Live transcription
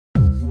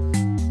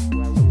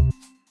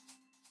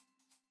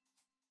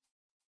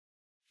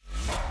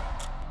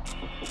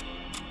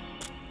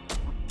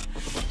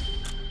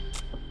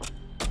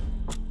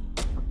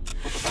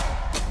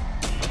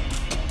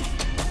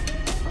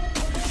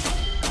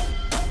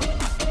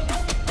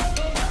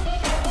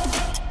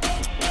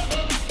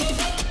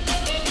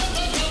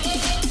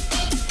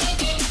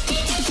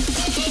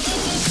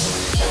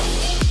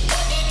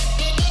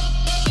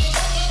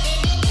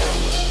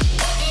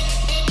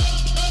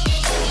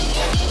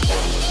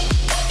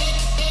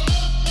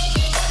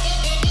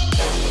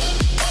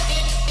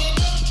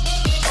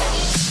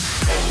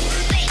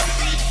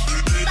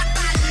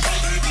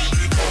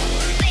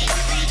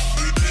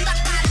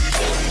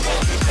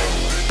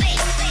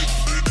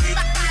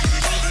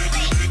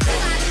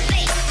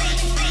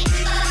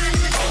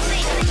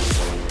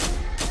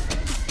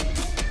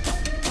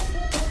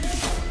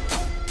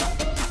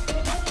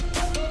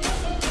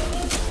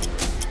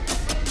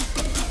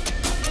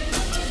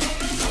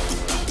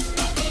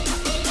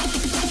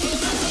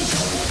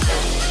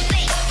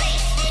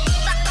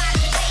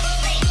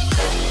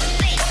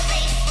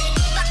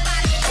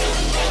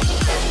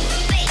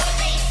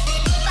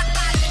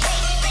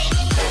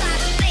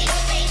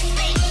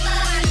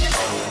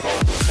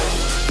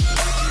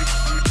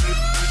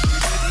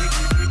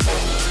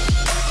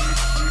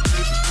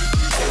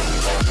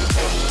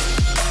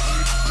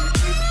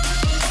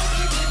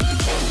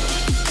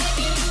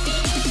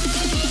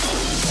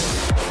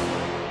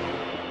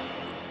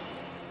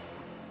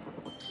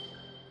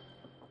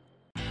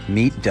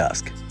Meet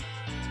Dusk,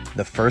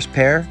 the first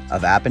pair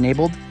of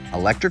app-enabled,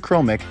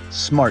 electrochromic,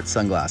 smart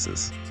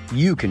sunglasses.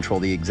 You control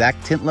the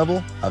exact tint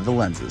level of the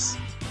lenses.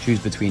 Choose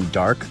between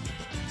dark,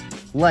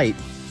 light,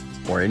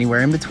 or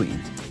anywhere in between.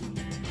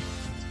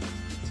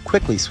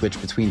 Quickly switch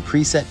between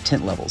preset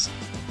tint levels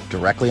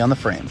directly on the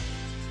frame.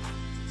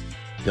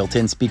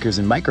 Built-in speakers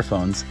and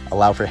microphones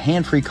allow for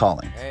hand-free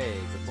calling. Hey,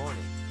 good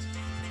morning.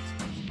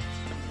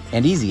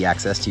 And easy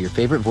access to your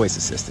favorite voice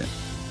assistant.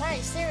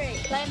 Hey Siri,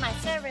 play my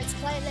favorites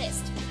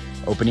playlist.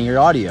 Opening your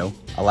audio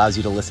allows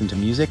you to listen to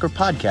music or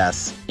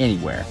podcasts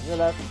anywhere,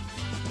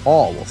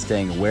 all while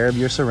staying aware of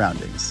your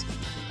surroundings.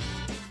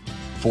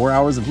 4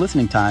 hours of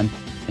listening time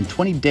and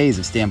 20 days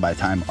of standby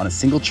time on a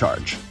single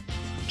charge.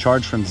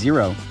 Charge from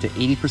 0 to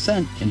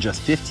 80% in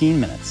just 15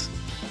 minutes.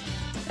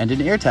 And an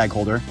AirTag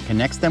holder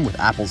connects them with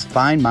Apple's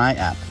Find My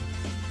app.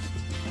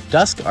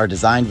 Dusk are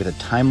designed with a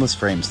timeless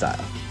frame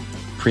style,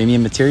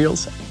 premium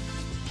materials,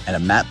 and a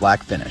matte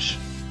black finish.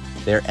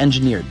 They are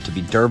engineered to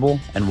be durable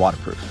and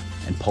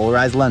waterproof, and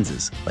polarized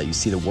lenses let you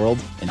see the world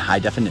in high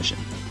definition.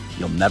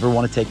 You'll never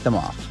want to take them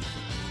off.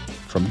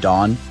 From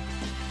dawn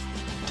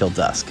till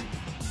dusk.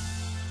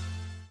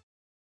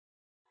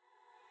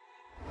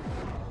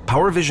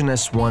 PowerVision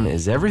S1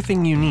 is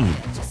everything you need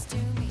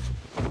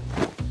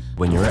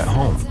when you're at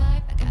home,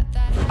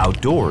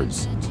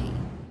 outdoors,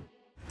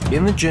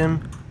 in the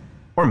gym,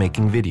 or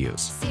making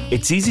videos.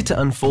 It's easy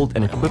to unfold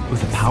and equip with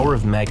the power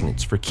of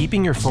magnets for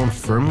keeping your phone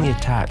firmly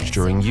attached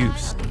during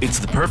use. It's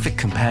the perfect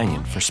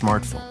companion for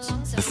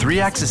smartphones. The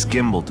 3-axis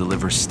gimbal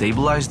delivers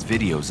stabilized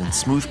videos and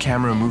smooth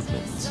camera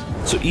movements.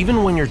 So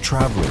even when you're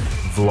traveling,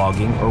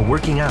 vlogging, or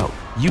working out,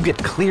 you get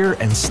clearer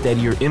and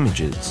steadier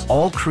images,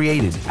 all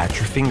created at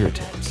your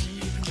fingertips.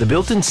 The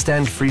built-in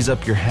stand frees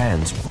up your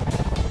hands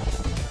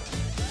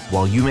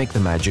while you make the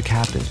magic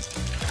happen.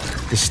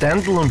 The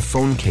standalone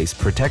phone case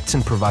protects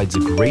and provides a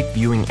great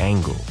viewing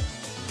angle.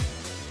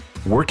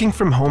 Working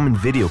from home and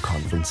video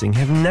conferencing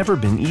have never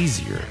been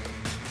easier.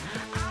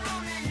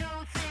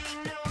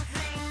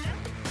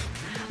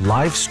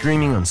 Live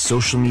streaming on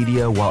social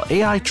media while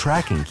AI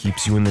tracking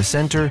keeps you in the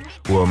center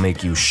will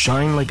make you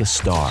shine like a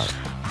star.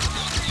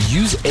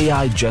 Use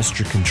AI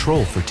gesture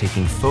control for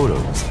taking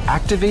photos,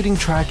 activating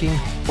tracking,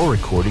 or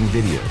recording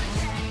video.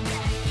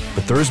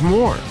 But there's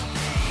more.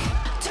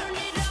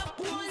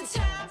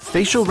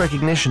 Facial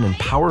recognition and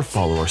power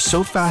follow are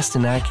so fast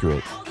and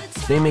accurate,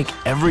 they make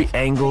every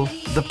angle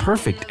the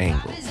perfect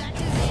angle.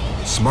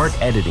 Smart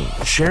editing,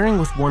 sharing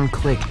with one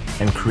click,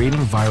 and creating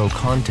viral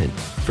content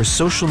for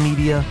social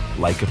media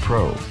like a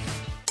pro.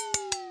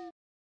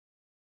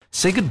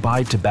 Say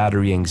goodbye to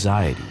battery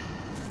anxiety.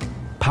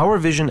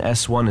 PowerVision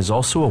S1 is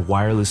also a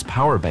wireless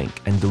power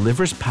bank and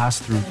delivers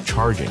pass-through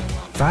charging.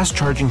 Fast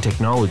charging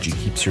technology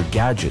keeps your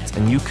gadgets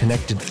and you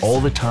connected all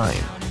the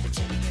time.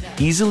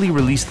 Easily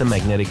release the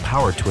magnetic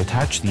power to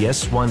attach the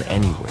S1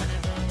 anywhere.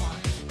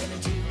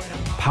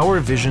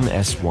 PowerVision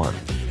S1,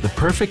 the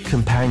perfect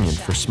companion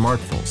for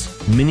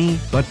smartphones, mini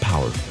but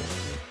powerful.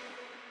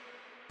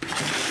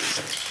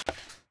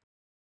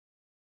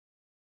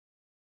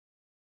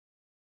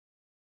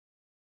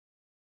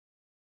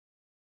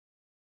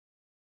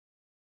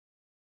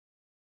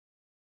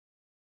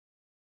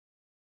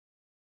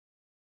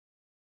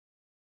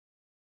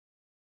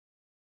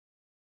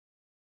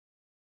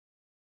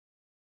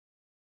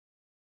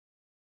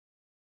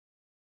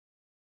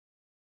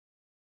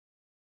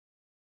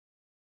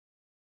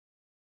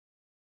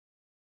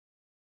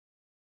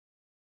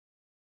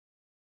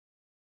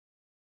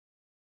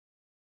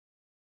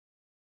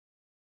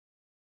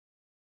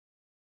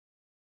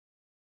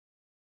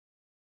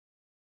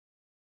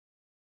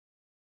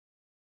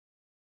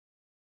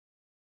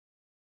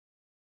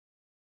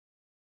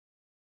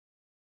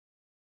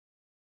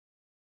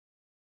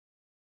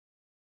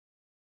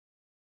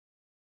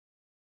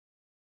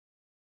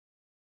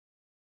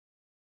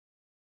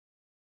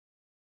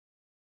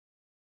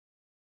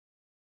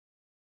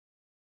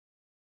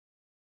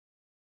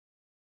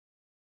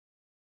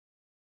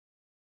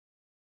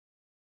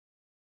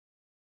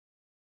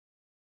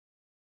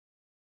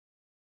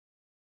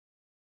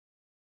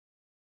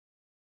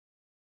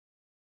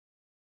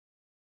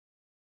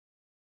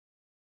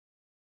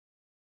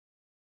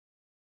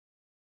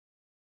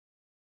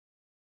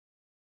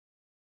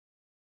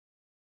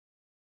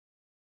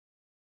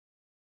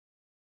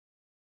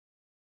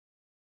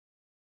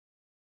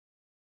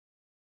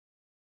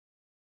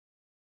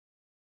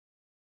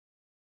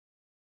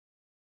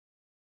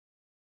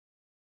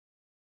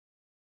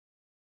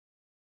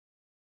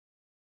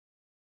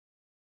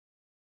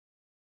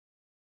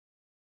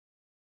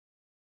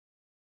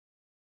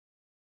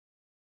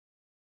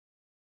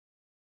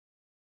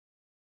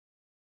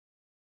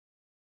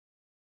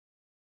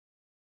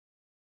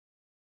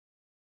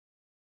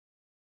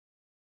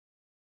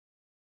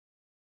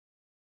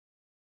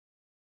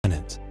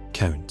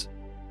 Count.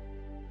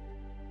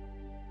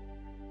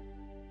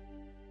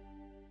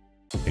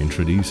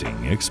 Introducing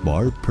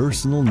Xbar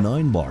Personal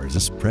 9 Bars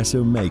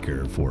Espresso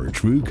Maker for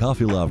true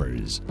coffee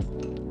lovers.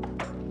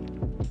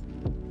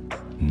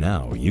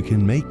 Now you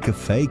can make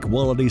cafe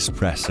quality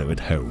espresso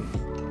at home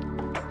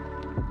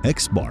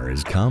Xbar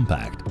is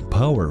compact,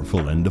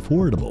 powerful and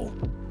affordable.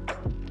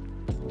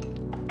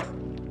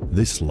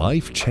 This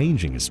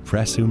life-changing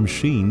espresso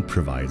machine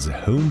provides a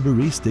home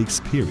barista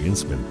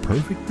experience with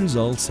perfect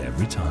results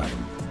every time.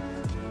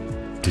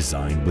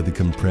 Designed with a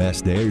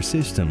compressed air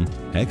system,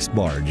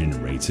 Xbar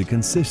generates a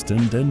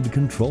consistent and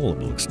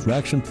controllable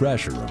extraction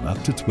pressure of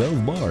up to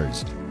 12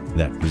 bars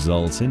that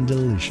results in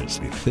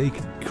deliciously thick,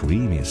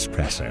 creamy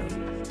espresso.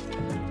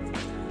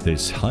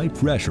 This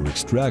high-pressure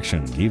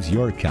extraction gives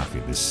your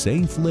coffee the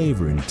same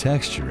flavor and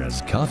texture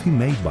as coffee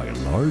made by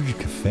large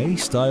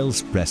cafe-style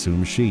espresso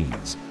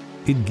machines.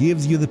 It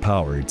gives you the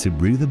power to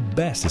brew the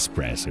best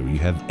espresso you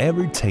have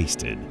ever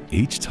tasted,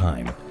 each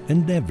time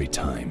and every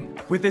time.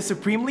 With a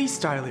supremely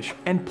stylish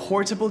and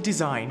portable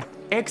design,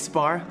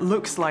 Xbar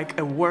looks like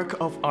a work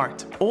of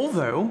art.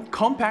 Although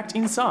compact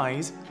in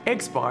size,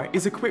 Xbar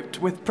is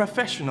equipped with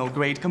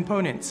professional-grade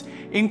components,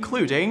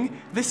 including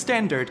the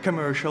standard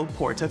commercial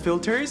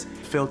portafilters,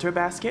 filter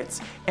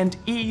baskets, and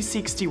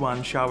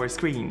E61 shower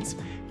screens,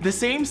 the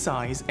same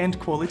size and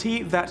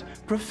quality that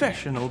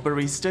professional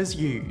baristas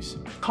use.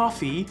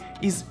 Coffee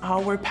is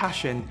our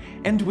passion,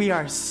 and we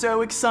are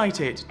so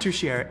excited to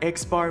share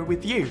Xbar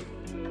with you.